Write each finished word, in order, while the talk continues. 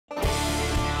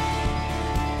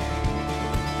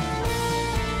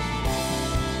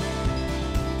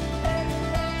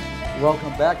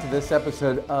Welcome back to this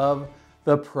episode of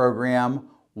the program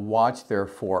Watch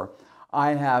Therefore.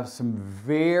 I have some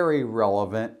very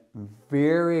relevant,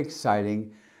 very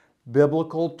exciting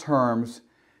biblical terms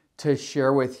to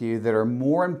share with you that are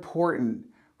more important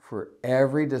for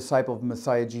every disciple of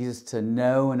Messiah Jesus to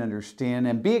know and understand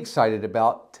and be excited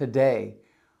about today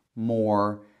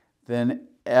more than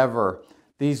ever.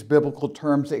 These biblical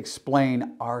terms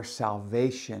explain our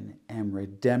salvation and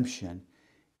redemption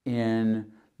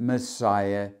in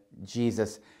Messiah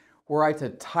Jesus. Were I to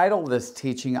title this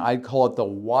teaching, I'd call it the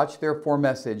Watch Therefore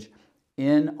message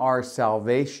in our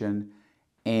salvation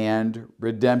and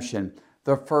redemption.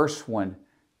 The first one,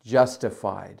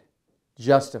 justified.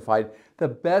 Justified. The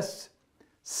best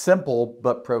simple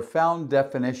but profound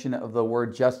definition of the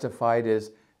word justified is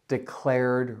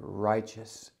declared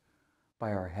righteous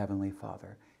by our Heavenly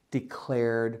Father.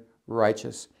 Declared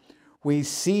righteous. We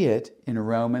see it in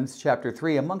Romans chapter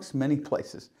 3, amongst many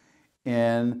places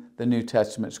in the New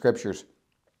Testament scriptures.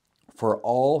 For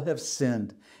all have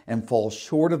sinned and fall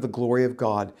short of the glory of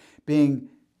God, being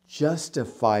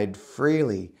justified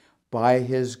freely by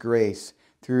His grace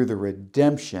through the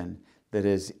redemption that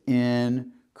is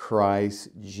in Christ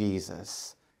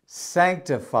Jesus.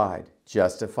 Sanctified,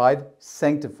 justified,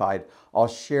 sanctified. I'll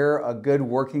share a good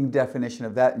working definition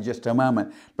of that in just a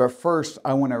moment. But first,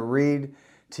 I want to read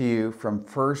to you from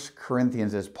 1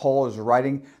 Corinthians as Paul is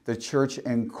writing the church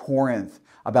in Corinth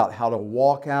about how to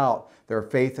walk out their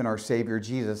faith in our Savior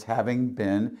Jesus, having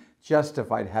been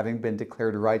justified, having been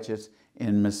declared righteous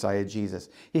in Messiah Jesus.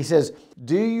 He says,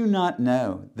 "Do you not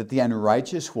know that the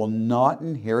unrighteous will not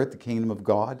inherit the kingdom of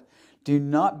God? Do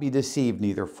not be deceived,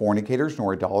 neither fornicators,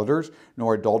 nor idolaters,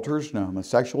 nor adulterers, nor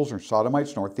homosexuals, nor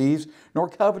sodomites, nor thieves, nor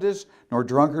covetous, nor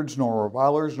drunkards, nor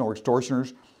revilers, nor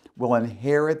extortioners will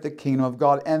inherit the kingdom of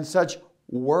God. And such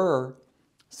were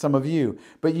some of you.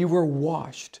 But you were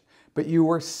washed, but you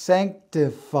were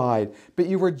sanctified, but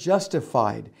you were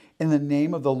justified in the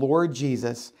name of the Lord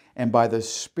Jesus and by the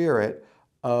Spirit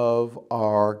of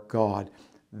our God."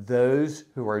 Those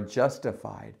who are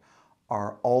justified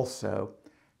are also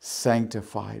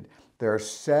sanctified. They're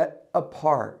set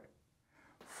apart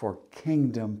for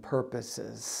kingdom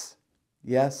purposes.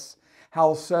 Yes?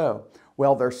 How so?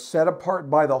 Well, they're set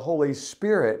apart by the Holy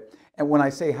Spirit. And when I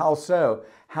say how so,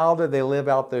 how do they live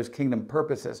out those kingdom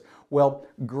purposes? Well,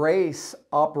 grace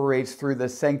operates through the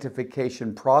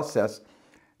sanctification process.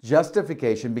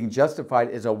 Justification, being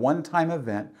justified, is a one-time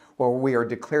event where we are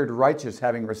declared righteous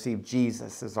having received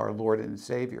Jesus as our Lord and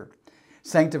Savior.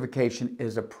 Sanctification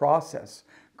is a process.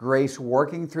 Grace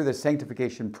working through the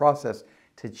sanctification process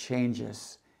to change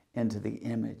us into the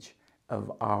image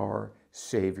of our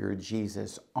Savior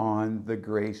Jesus on the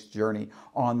grace journey,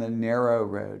 on the narrow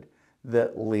road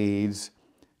that leads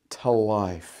to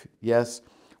life. Yes,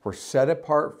 we're set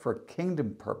apart for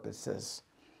kingdom purposes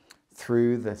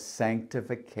through the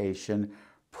sanctification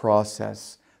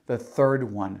process. The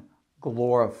third one,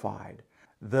 glorified.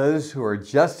 Those who are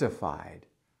justified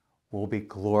will be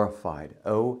glorified.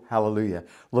 Oh, hallelujah.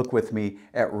 Look with me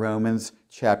at Romans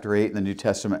chapter 8 in the New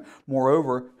Testament.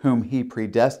 "Moreover, whom He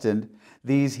predestined,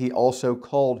 these He also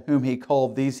called. Whom He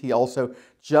called, these He also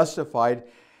justified.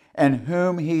 And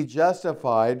whom He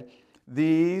justified,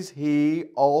 these He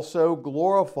also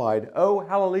glorified." Oh,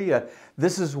 hallelujah.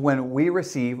 This is when we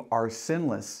receive our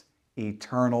sinless,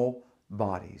 eternal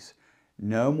bodies.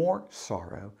 No more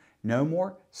sorrow, no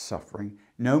more suffering,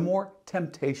 no more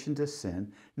temptation to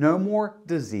sin, no more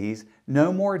disease,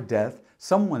 no more death.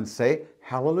 Someone say,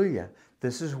 hallelujah.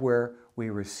 This is where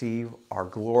we receive our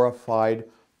glorified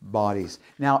bodies.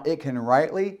 Now, it can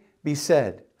rightly be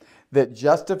said that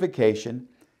justification,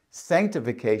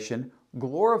 sanctification,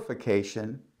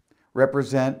 glorification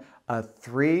represent a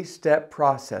three-step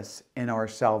process in our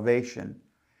salvation,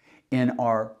 in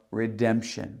our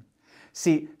redemption.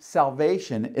 See,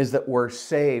 salvation is that we're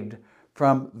saved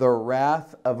from the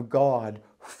wrath of God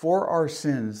for our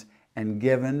sins and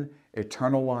given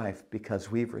eternal life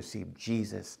because we've received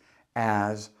Jesus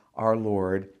as our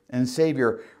Lord and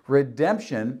Savior.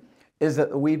 Redemption is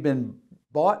that we've been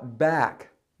bought back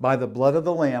by the blood of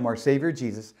the Lamb, our Savior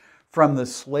Jesus, from the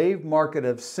slave market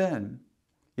of sin.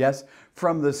 Yes,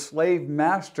 from the slave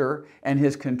master and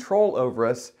his control over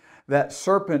us, that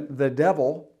serpent, the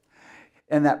devil,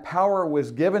 and that power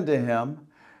was given to him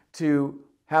to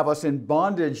have us in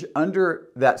bondage under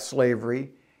that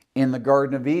slavery in the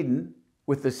Garden of Eden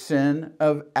with the sin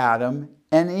of Adam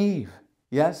and Eve.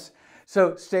 Yes?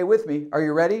 So stay with me. Are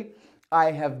you ready?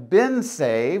 I have been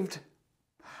saved.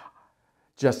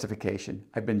 Justification.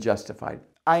 I've been justified.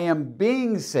 I am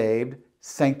being saved.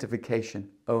 Sanctification.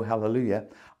 Oh, hallelujah.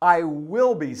 I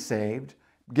will be saved,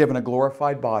 given a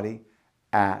glorified body.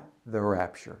 at the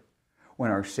rapture,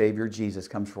 when our Savior Jesus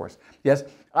comes for us. Yes,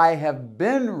 I have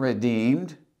been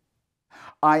redeemed.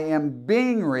 I am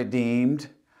being redeemed.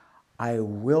 I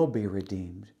will be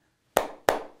redeemed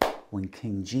when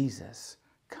King Jesus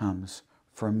comes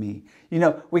for me. You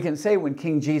know, we can say when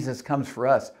King Jesus comes for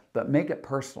us, but make it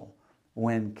personal.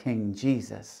 When King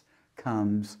Jesus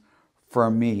comes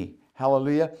for me.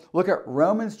 Hallelujah. Look at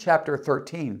Romans chapter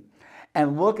 13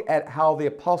 and look at how the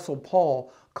Apostle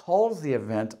Paul calls the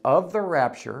event of the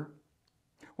rapture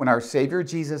when our Savior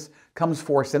Jesus comes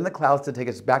for us in the clouds to take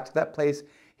us back to that place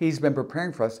He's been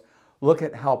preparing for us. Look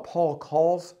at how Paul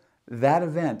calls that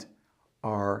event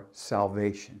our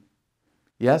salvation.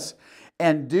 Yes?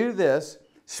 And do this,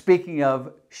 speaking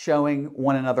of showing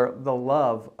one another the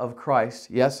love of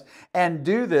Christ. Yes? And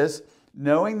do this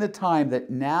knowing the time that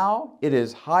now it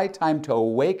is high time to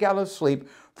awake out of sleep,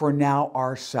 for now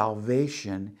our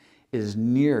salvation is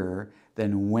nearer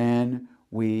than when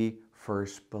we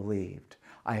first believed.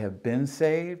 I have been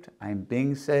saved. I am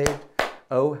being saved.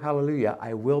 Oh, hallelujah,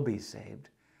 I will be saved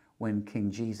when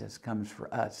King Jesus comes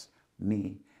for us,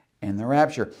 me, in the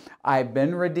rapture. I've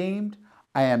been redeemed.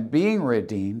 I am being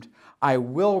redeemed. I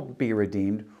will be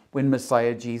redeemed when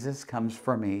Messiah Jesus comes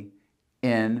for me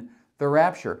in the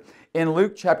rapture. In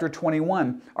Luke chapter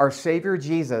 21, our Savior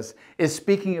Jesus is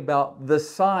speaking about the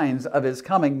signs of His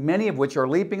coming, many of which are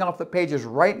leaping off the pages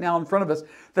right now in front of us.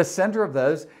 The center of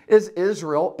those is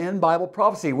Israel in Bible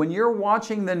prophecy. When you're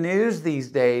watching the news these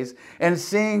days and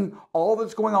seeing all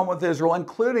that's going on with Israel,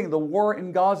 including the war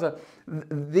in Gaza,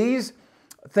 these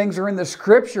things are in the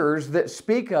scriptures that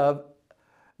speak of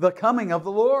the coming of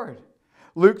the Lord.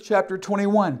 Luke chapter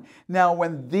 21. Now,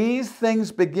 when these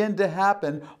things begin to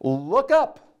happen, look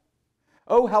up.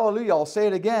 Oh, hallelujah. I'll say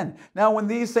it again. Now, when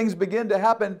these things begin to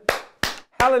happen,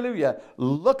 hallelujah,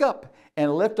 look up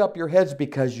and lift up your heads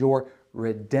because your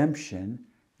redemption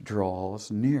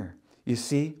draws near. You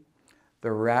see,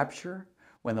 the rapture,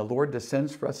 when the Lord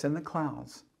descends for us in the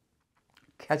clouds,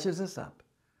 catches us up.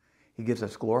 He gives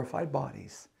us glorified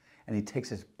bodies, and He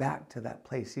takes us back to that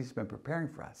place He's been preparing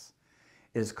for us.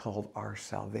 It is called our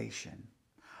salvation,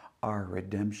 our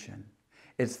redemption.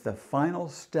 It's the final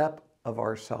step of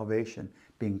our salvation,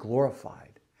 being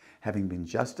glorified, having been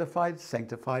justified,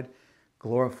 sanctified,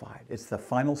 glorified. It's the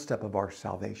final step of our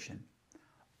salvation,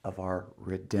 of our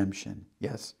redemption.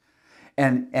 Yes?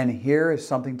 And here is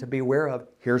something to be aware of.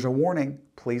 Here's a warning.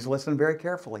 Please listen very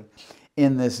carefully.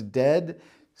 In this dead,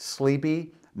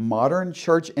 sleepy, modern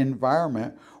church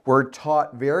environment, we're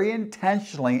taught very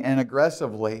intentionally and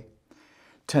aggressively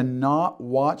to not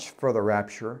watch for the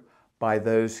rapture by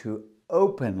those who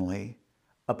openly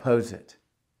oppose it.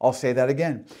 I'll say that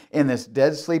again. In this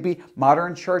dead, sleepy,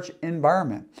 modern church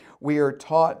environment, we are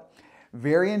taught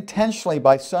very intentionally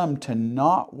by some to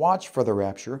not watch for the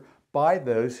rapture by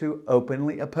those who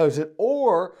openly oppose it,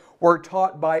 or we're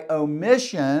taught by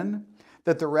omission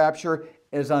that the rapture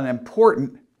is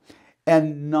unimportant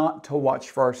and not to watch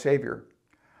for our Savior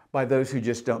by those who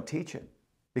just don't teach it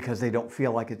because they don't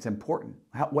feel like it's important.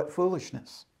 What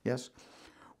foolishness, yes?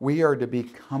 We are to be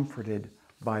comforted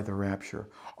by the rapture.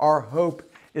 Our hope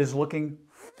is looking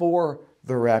for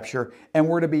the rapture, and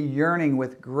we're to be yearning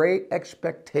with great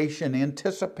expectation,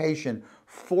 anticipation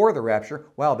for the rapture.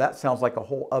 Wow, that sounds like a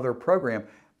whole other program.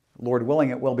 Lord willing,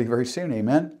 it will be very soon.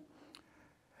 Amen.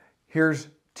 Here's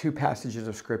two passages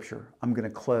of Scripture I'm going to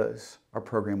close our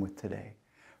program with today.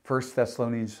 1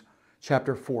 Thessalonians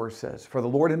chapter 4 says, "For the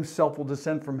Lord Himself will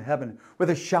descend from heaven with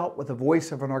a shout, with the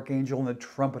voice of an archangel, and the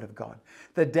trumpet of God.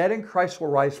 The dead in Christ will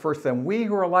rise first. Then we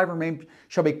who are alive remain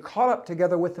shall be caught up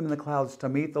together with them in the clouds to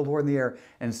meet the Lord in the air.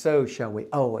 And so shall we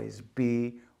always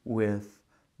be with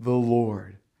the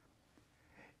Lord."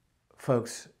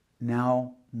 Folks,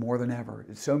 now more than ever,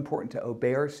 it's so important to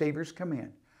obey our Savior's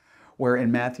command, where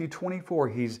in Matthew 24,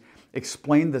 He's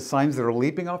explained the signs that are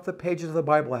leaping off the pages of the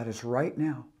Bible at us right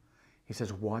now. He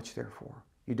says, "Watch therefore.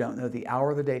 You don't know the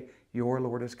hour of the day your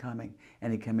Lord is coming."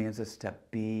 And He commands us to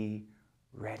be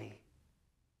ready.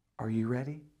 Are you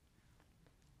ready?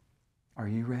 Are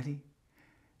you ready?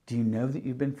 Do you know that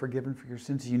you've been forgiven for your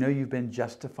sins? Do you know you've been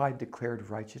justified, declared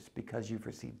righteous because you've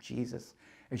received Jesus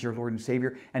as your Lord and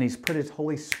Savior? And He's put His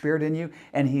Holy Spirit in you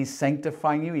and He's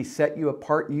sanctifying you. He set you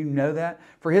apart and you know that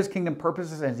for His kingdom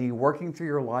purposes, and He's working through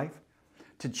your life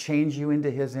to change you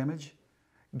into His image.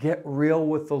 Get real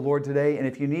with the Lord today. And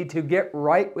if you need to, get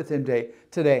right with Him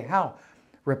today. How?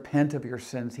 Repent of your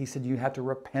sins. He said you have to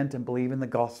repent and believe in the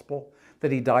gospel,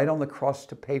 that He died on the cross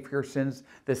to pay for your sins,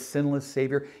 the sinless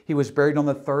Savior. He was buried on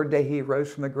the third day. He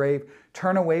rose from the grave.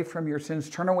 Turn away from your sins.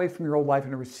 Turn away from your old life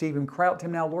and receive Him. Cry out to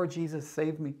Him now, "Lord Jesus,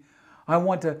 save me. I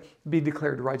want to be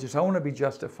declared righteous. I want to be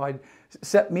justified.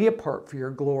 Set me apart for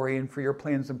your glory and for your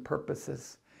plans and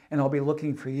purposes. And I'll be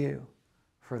looking for you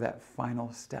for that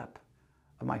final step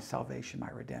of my salvation, my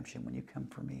redemption, when you come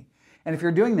for me. And if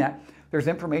you're doing that, there's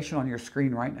information on your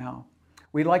screen right now.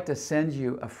 We'd like to send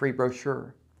you a free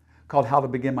brochure called How to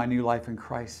Begin My New Life in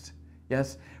Christ.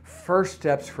 Yes, first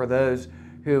steps for those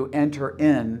who enter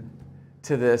in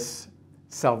to this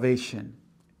salvation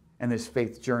and this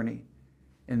faith journey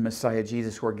in Messiah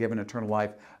Jesus, who are given eternal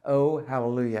life. Oh,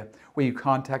 hallelujah. Will you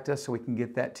contact us so we can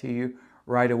get that to you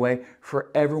right away?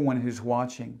 For everyone who's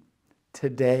watching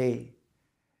today,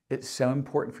 it's so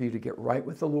important for you to get right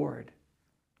with the Lord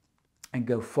and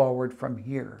go forward from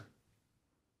here,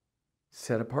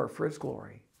 set apart for His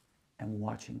glory and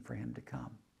watching for Him to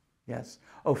come. Yes.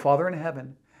 Oh, Father in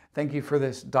heaven, thank you for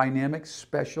this dynamic,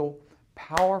 special,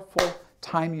 powerful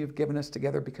time you've given us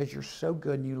together, because you're so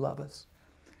good and you love us.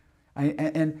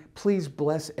 And please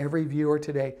bless every viewer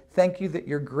today. Thank you that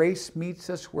your grace meets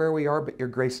us where we are, but your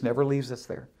grace never leaves us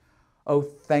there. Oh,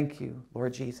 thank you,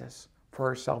 Lord Jesus, for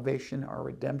our salvation, our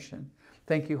redemption.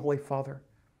 Thank you, Holy Father,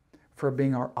 for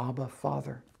being our Abba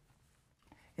Father.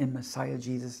 In Messiah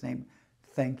Jesus' name,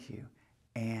 thank you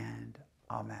and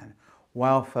amen.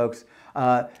 Wow, folks,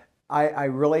 I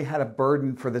really had a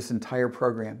burden for this entire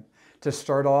program to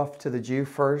start off to the Jew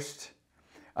first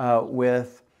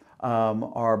with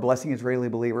our Blessing Israeli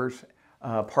Believers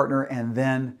partner, and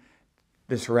then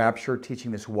this rapture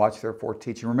teaching, this watch therefore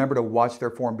teaching. Remember to watch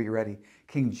therefore and be ready.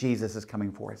 King Jesus is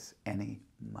coming for us any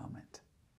moment.